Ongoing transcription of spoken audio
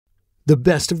the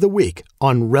best of the week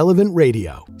on Relevant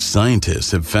Radio.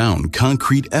 Scientists have found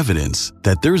concrete evidence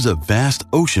that there's a vast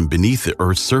ocean beneath the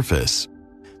Earth's surface.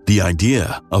 The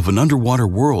idea of an underwater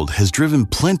world has driven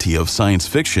plenty of science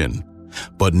fiction.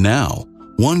 But now,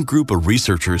 one group of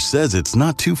researchers says it's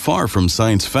not too far from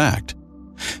science fact.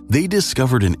 They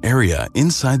discovered an area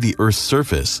inside the Earth's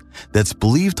surface that's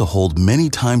believed to hold many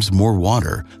times more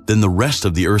water than the rest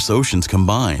of the Earth's oceans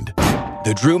combined.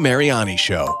 The Drew Mariani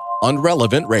Show on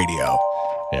Relevant Radio.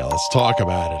 Yeah, let's talk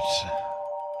about it.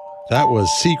 That was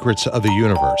Secrets of the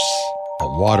Universe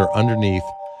on water underneath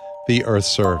the Earth's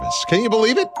surface. Can you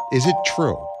believe it? Is it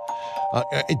true?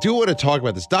 I do want to talk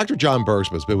about this. Dr. John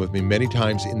Bergsma has been with me many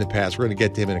times in the past. We're going to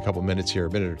get to him in a couple minutes here,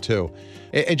 a minute or two.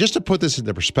 And just to put this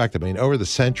into perspective, I mean, over the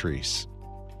centuries,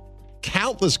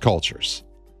 countless cultures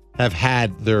have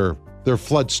had their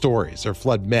flood stories, their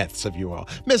flood myths, if you will.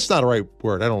 Myth's not a right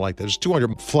word. I don't like that. There's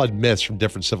 200 flood myths from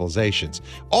different civilizations.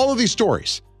 All of these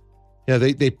stories, you know,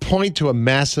 they point to a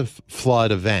massive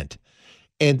flood event.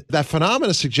 And that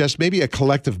phenomena suggests maybe a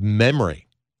collective memory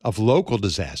of local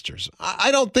disasters.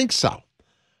 I don't think so.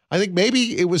 I think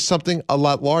maybe it was something a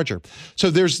lot larger. So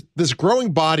there's this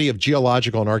growing body of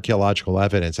geological and archaeological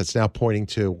evidence that's now pointing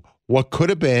to what could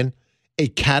have been a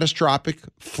catastrophic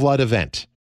flood event.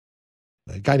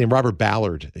 A guy named Robert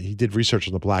Ballard, he did research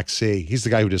on the Black Sea. He's the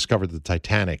guy who discovered the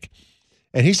Titanic.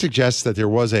 And he suggests that there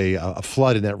was a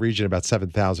flood in that region about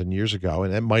 7,000 years ago,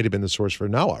 and that might have been the source for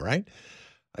Noah, right?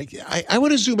 I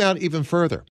want to zoom out even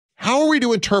further. How are we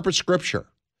to interpret Scripture?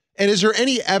 And is there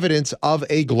any evidence of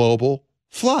a global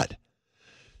flood?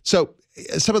 So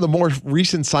some of the more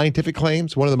recent scientific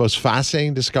claims, one of the most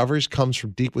fascinating discoveries comes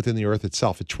from deep within the Earth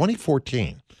itself. In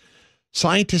 2014,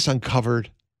 scientists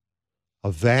uncovered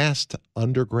a vast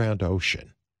underground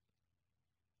ocean.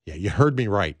 Yeah, you heard me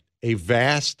right. A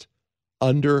vast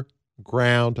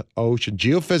underground ocean.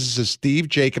 Geophysicist Steve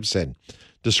Jacobson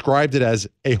described it as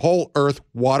a whole Earth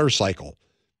water cycle.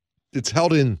 It's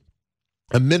held in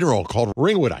a mineral called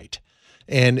ringwoodite,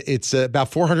 and it's about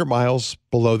 400 miles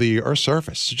below the Earth's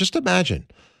surface. So just imagine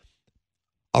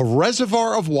a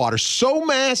reservoir of water so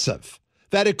massive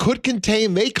that it could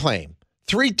contain, they claim,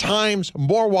 3 times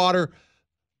more water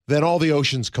than all the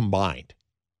oceans combined.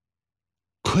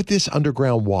 Could this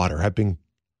underground water have been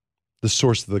the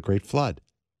source of the Great Flood?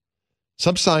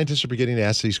 Some scientists are beginning to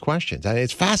ask these questions. And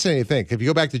it's fascinating to think. If you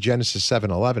go back to Genesis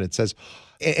 7:11, it says,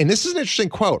 and this is an interesting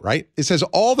quote, right? It says,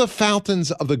 all the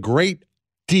fountains of the great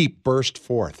deep burst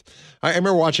forth. I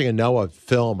remember watching a Noah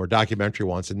film or documentary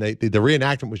once, and the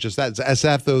reenactment was just that. It's as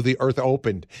if though the earth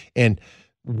opened and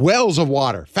wells of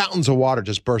water, fountains of water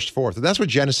just burst forth. And that's what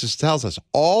Genesis tells us.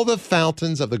 All the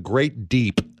fountains of the great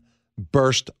deep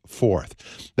burst forth.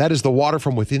 That is, the water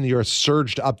from within the earth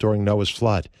surged up during Noah's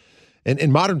flood.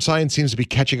 And modern science seems to be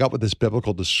catching up with this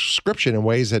biblical description in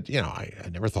ways that, I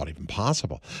never thought even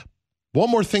possible.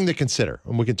 One more thing to consider,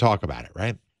 and we can talk about it,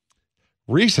 right?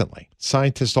 Recently,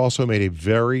 scientists also made a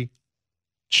very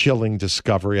chilling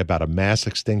discovery about a mass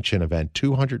extinction event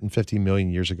 250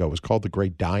 million years ago. It was called the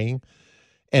Great Dying.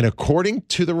 And according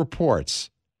to the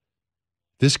reports,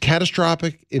 this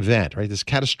catastrophic event,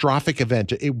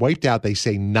 it wiped out, they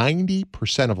say,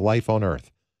 90% of life on Earth.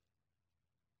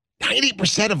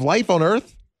 90% of life on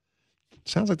Earth?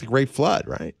 Sounds like the Great Flood,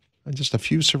 right? And just a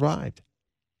few survived.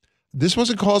 This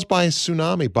wasn't caused by a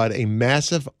tsunami, but a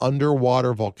massive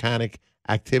underwater volcanic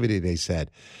activity, they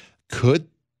said. Could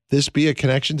this be a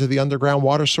connection to the underground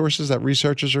water sources that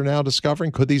researchers are now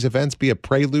discovering? Could these events be a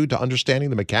prelude to understanding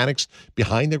the mechanics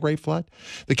behind the Great Flood?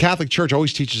 The Catholic Church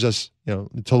always teaches us,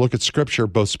 to look at Scripture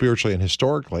both spiritually and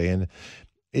historically. And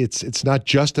it's not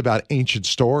just about ancient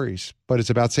stories, but it's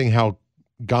about seeing how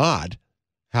God,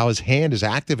 how his hand is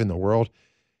active in the world,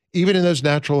 even in those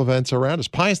natural events around us.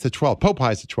 Pope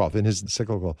Pius XII, in his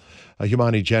encyclical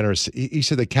Humani Generis, he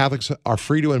said that Catholics are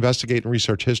free to investigate and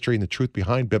research history and the truth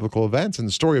behind biblical events. And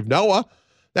the story of Noah,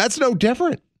 that's no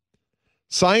different.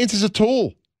 Science is a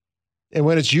tool. And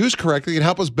when it's used correctly, it can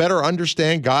help us better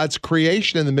understand God's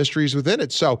creation and the mysteries within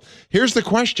it. So here's the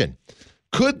question.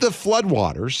 Could the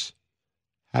floodwaters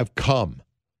have come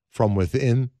from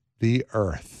within the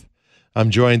earth? I'm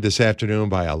joined this afternoon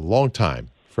by a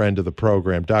longtime friend of the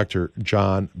program, Dr.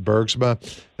 John Bergsma.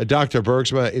 Dr.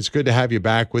 Bergsma, it's good to have you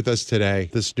back with us today.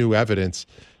 This new evidence,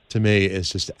 to me,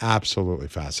 is just absolutely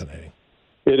fascinating.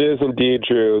 It is indeed,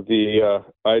 Drew. The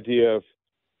idea of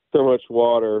so much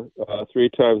water, 3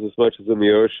 times as much as in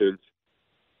the oceans,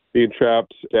 being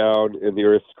trapped down in the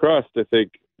Earth's crust. I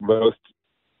think most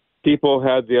people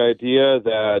had the idea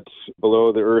that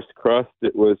below the Earth's crust,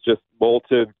 it was just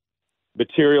molten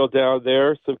material down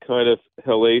there, some kind of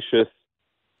hellacious,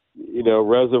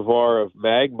 reservoir of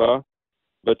magma.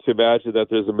 But to imagine that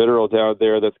there's a mineral down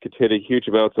there that's containing huge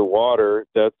amounts of water,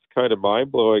 that's kind of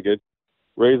mind-blowing and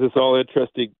raises all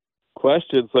interesting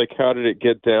questions like how did it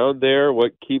get down there,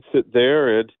 what keeps it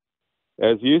there, and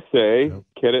as you say,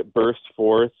 can it burst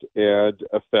forth and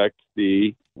affect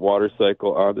the water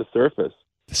cycle on the surface?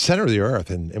 The center of the earth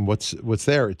and what's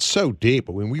there, it's so deep.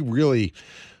 I mean, we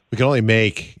can only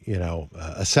make,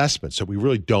 assessments, so we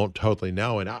really don't totally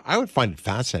know. And I would find it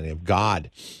fascinating if God,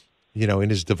 in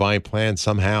his divine plan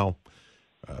somehow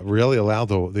really allowed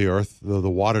the earth, the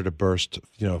water to burst,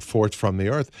 forth from the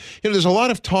earth. There's a lot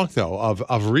of talk, though,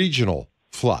 of regional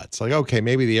floods. Like, okay,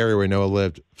 maybe the area where Noah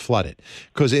lived flooded.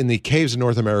 Because in the caves of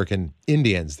North American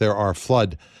Indians, there are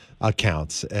flood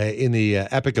accounts. In the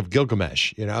Epic of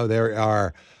Gilgamesh, there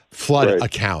are flood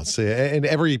accounts. And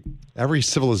every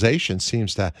civilization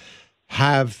seems to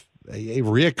have a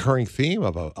reoccurring theme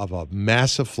of a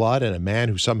massive flood and a man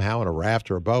who somehow in a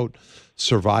raft or a boat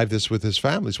survived this with his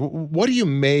families. What do you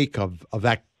make of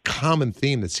that common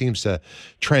theme that seems to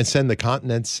transcend the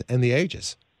continents and the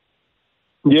ages?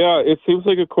 Yeah, it seems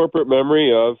like a corporate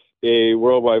memory of a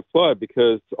worldwide flood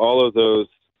because all of those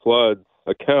flood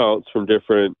accounts from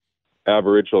different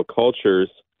Aboriginal cultures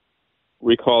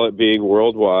recall it being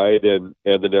worldwide and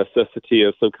the necessity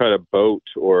of some kind of boat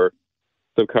or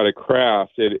some kind of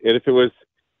craft. And if it was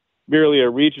merely a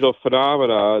regional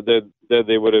phenomena, then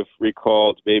they would have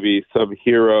recalled maybe some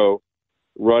hero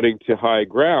running to high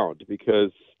ground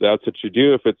because that's what you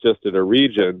do if it's just in a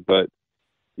region. But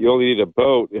you only need a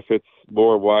boat if it's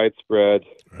more widespread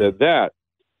than that.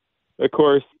 Of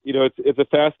course, it's a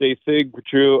fascinating thing,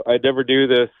 Drew. I never knew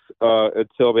this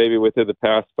until maybe within the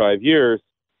past 5 years.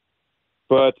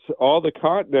 But all the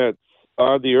continents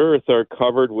on the Earth are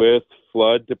covered with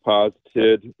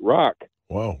flood-deposited rock.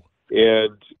 Whoa.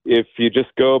 And if you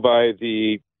just go by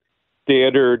the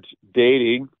standard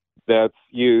dating that's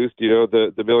used,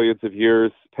 the millions of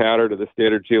years pattern of the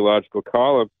standard geological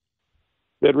column,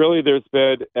 then really there's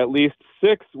been at least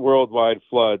 6 worldwide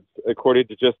floods, according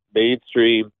to just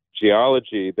mainstream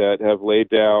geology, that have laid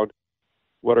down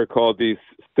what are called these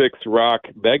 6 rock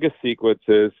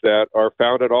megasequences that are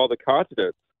found on all the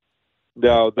continents.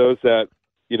 Now, those that,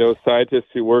 scientists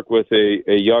who work with a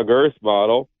young Earth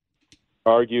model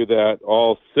argue that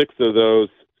all 6 of those,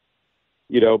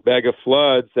 mega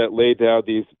floods that laid down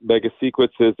these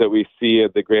megasequences that we see in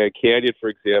the Grand Canyon, for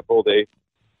example, they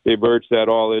merge that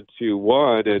all into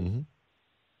one and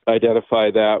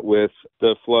identify that with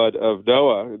the flood of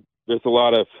Noah. There's a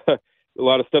lot of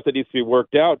stuff that needs to be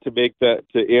worked out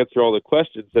to answer all the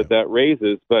questions that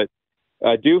raises. But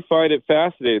I do find it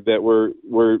fascinating that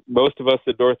we're most of us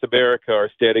in North America are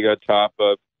standing on top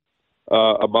of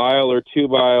a mile or 2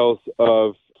 miles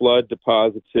of flood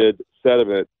deposited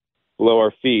sediment below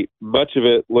our feet. Much of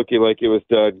it looking like it was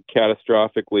done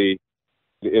catastrophically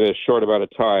in a short amount of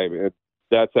time. And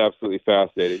that's absolutely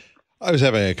fascinating. I was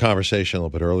having a conversation a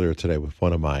little bit earlier today with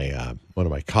one of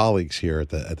my colleagues here at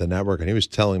the network, and he was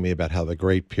telling me about how the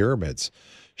Great Pyramids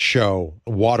show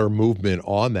water movement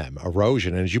on them,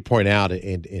 erosion. And as you point out,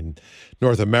 in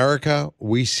North America,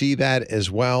 we see that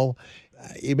as well.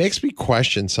 It makes me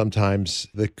question sometimes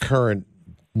the current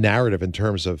narrative in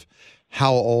terms of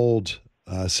how old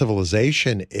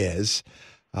civilization is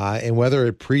and whether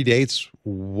it predates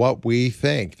what we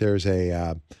think. There's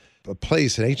a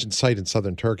place, an ancient site in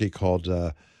southern Turkey called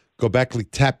Göbekli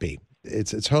Tepe.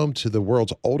 It's home to the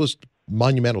world's oldest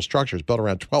monumental structures, built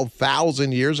around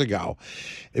 12,000 years ago.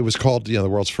 It was called, the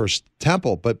world's first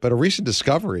temple. But a recent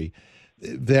discovery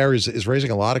there is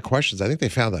raising a lot of questions. I think they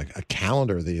found a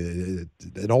calendar,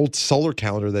 an old solar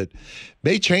calendar that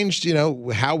may change,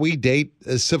 how we date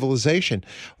as civilization.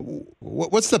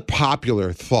 What's the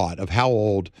popular thought of how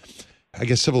old, I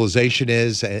guess, civilization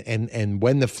is and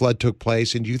when the flood took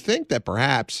place? And do you think that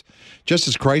perhaps, just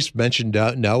as Christ mentioned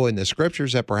Noah in the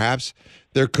scriptures, that perhaps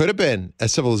there could have been a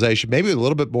civilization, maybe a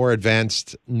little bit more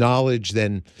advanced knowledge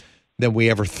than we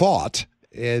ever thought,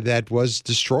 that was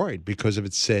destroyed because of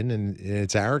its sin and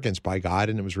its arrogance by God,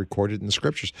 and it was recorded in the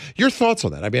scriptures? Your thoughts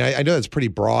on that? I mean, I know that's pretty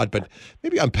broad, but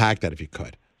maybe unpack that if you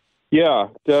could. Yeah,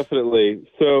 definitely.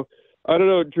 So, I don't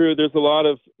know, Drew, there's a lot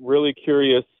of really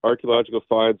curious archaeological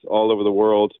finds all over the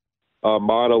world.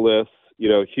 Monoliths,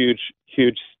 huge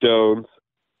stones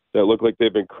that look like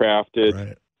they've been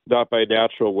crafted, not by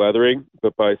natural weathering,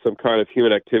 but by some kind of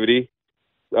human activity.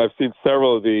 I've seen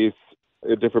several of these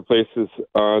in different places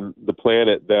on the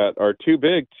planet that are too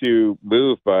big to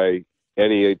move by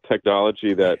any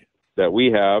technology that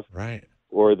we have,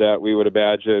 or that we would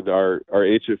imagine our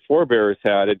ancient forebears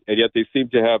had, and yet they seem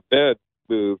to have been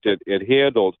moved and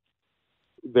handled.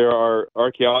 There are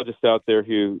archaeologists out there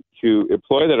who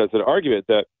employ that as an argument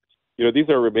that, these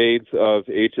are remains of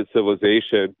ancient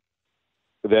civilization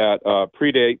that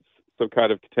predates some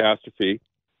kind of catastrophe,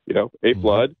 a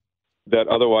flood that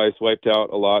otherwise wiped out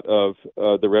a lot of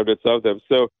the remnants of them.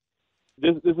 So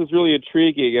this is really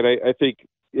intriguing, and I think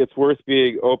it's worth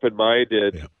being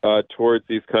open-minded towards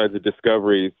these kinds of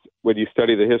discoveries. When you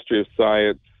study the history of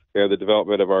science and the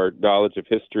development of our knowledge of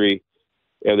history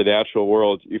and the natural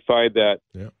world, you find that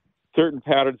certain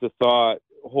patterns of thought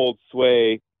hold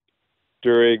sway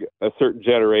during a certain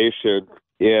generation,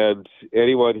 and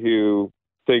anyone who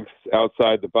thinks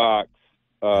outside the box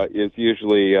is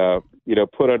usually,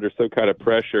 put under some kind of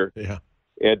pressure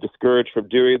and discouraged from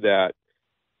doing that.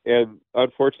 And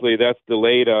unfortunately, that's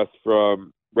delayed us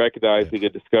from recognizing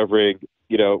and discovering,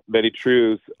 many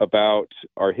truths about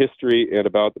our history and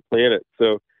about the planet.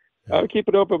 So I would keep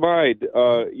an open mind.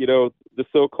 The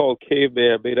so-called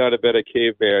caveman may not have been a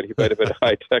caveman. He might have been a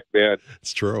high-tech man.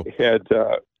 It's true.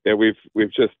 And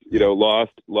we've just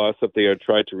lost something and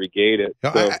tried to regain it.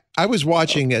 So, I was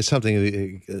watching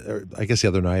something, I guess the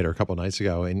other night or a couple of nights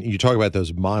ago, and you talk about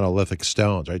those monolithic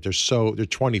stones, right? They're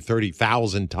 20,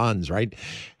 30,000 tons, right?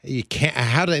 You can't.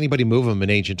 How did anybody move them in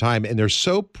ancient time? And they're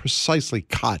so precisely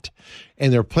cut,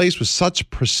 and they're placed with such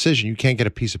precision, you can't get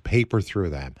a piece of paper through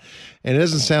them. And it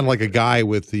doesn't sound like a guy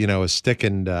with a stick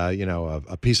and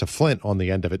a piece of flint on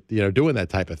the end of it, doing that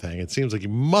type of thing. It seems like you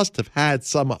must have had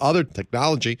some other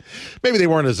technology. Maybe they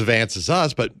weren't as advanced as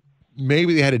us, but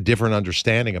maybe they had a different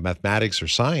understanding of mathematics or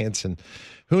science, and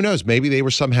who knows, maybe they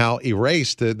were somehow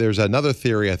erased. There's another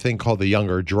theory, I think, called the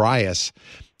Younger Dryas,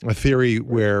 a theory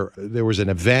where there was an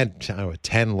event,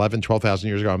 10, 11, 12,000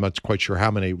 years ago, I'm not quite sure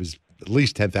how many, it was at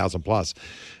least 10,000 plus,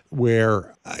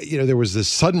 where, there was this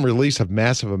sudden release of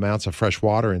massive amounts of fresh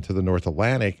water into the North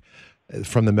Atlantic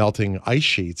from the melting ice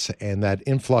sheets, and that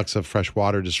influx of fresh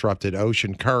water disrupted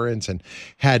ocean currents and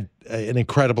had an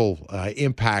incredible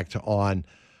impact on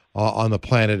the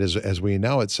planet as we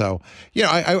know it. So,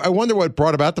 I wonder what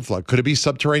brought about the flood. Could it be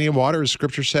subterranean water, as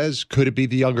Scripture says? Could it be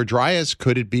the Younger Dryas?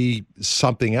 Could it be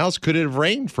something else? Could it have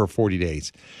rained for 40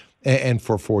 days and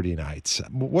for 40 nights?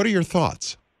 What are your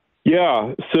thoughts?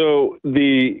 Yeah. So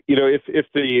if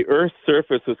the Earth's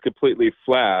surface was completely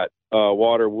flat,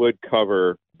 water would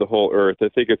cover the whole Earth. I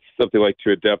think it's something like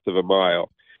to a depth of a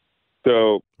mile.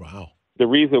 So the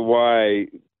reason why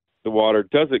the water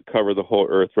doesn't cover the whole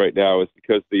Earth right now is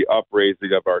because the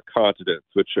upraising of our continents,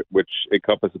 which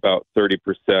encompass about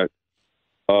 30%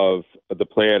 of the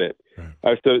planet. Right.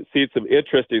 I've seen some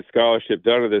interesting scholarship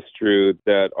done on this, Drew,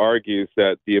 that argues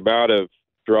that the amount of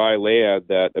dry land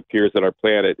that appears on our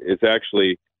planet is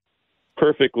actually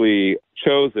perfectly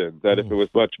chosen, that if it was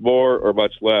much more or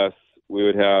much less, we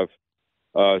would have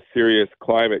serious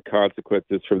climate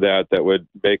consequences from that would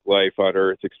make life on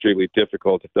Earth extremely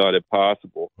difficult, if not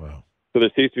impossible. Wow. So there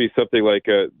seems to be something like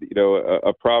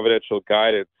a providential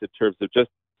guidance in terms of just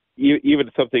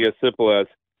even something as simple as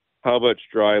how much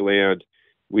dry land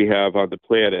we have on the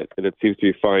planet, and it seems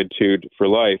to be fine-tuned for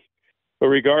life. But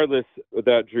regardless of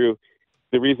that, Drew,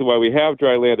 the reason why we have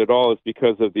dry land at all is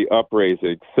because of the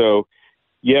upraising. So,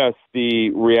 yes, the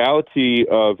reality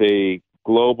of a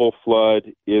global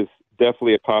flood is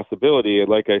definitely a possibility. And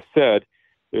like I said,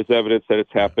 there's evidence that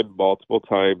it's happened multiple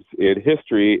times in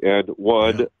history, and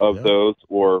one of those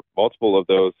or multiple of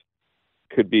those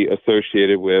could be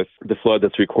associated with the flood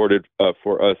that's recorded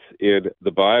for us in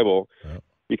the Bible. Yeah.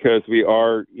 Because we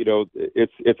are,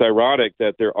 it's ironic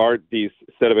that there aren't these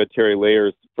sedimentary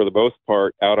layers for the most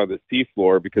part out on the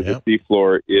seafloor, because the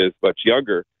seafloor is much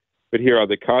younger. But here on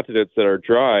the continents that are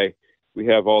dry, we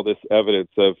have all this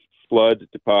evidence of flood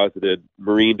deposited,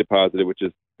 marine deposited, which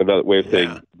is another way of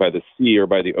saying by the sea or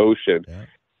by the ocean,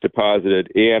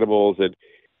 deposited animals and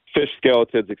fish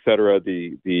skeletons, etc.,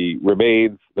 the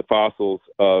remains, the fossils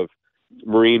of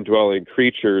marine-dwelling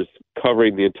creatures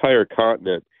covering the entire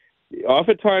continent.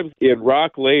 Oftentimes in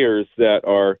rock layers that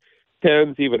are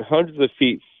tens, even hundreds of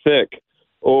feet thick,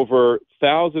 over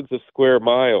thousands of square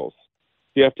miles.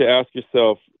 You have to ask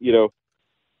yourself,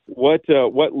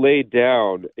 what laid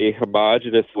down a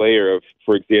homogeneous layer of,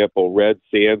 for example, red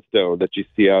sandstone that you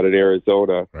see out in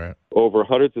Arizona, over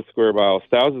hundreds of square miles,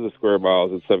 thousands of square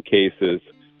miles in some cases,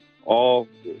 all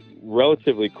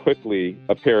relatively quickly,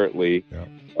 apparently,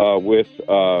 with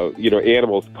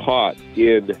animals caught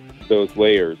in those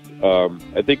layers.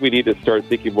 I think we need to start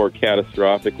thinking more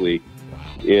catastrophically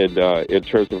in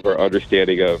terms of our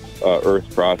understanding of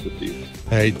Earth's processes.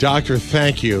 Hey, Doctor,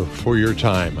 thank you for your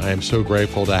time. I am so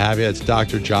grateful to have you. It's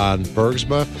Dr. John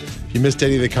Bergsma. If you missed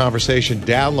any of the conversation,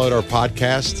 download our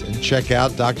podcast and check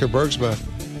out Dr. Bergsma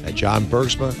at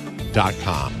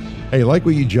johnbergsma.com. Hey, like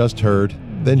what you just heard?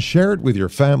 Then share it with your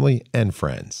family and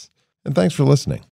friends. And thanks for listening.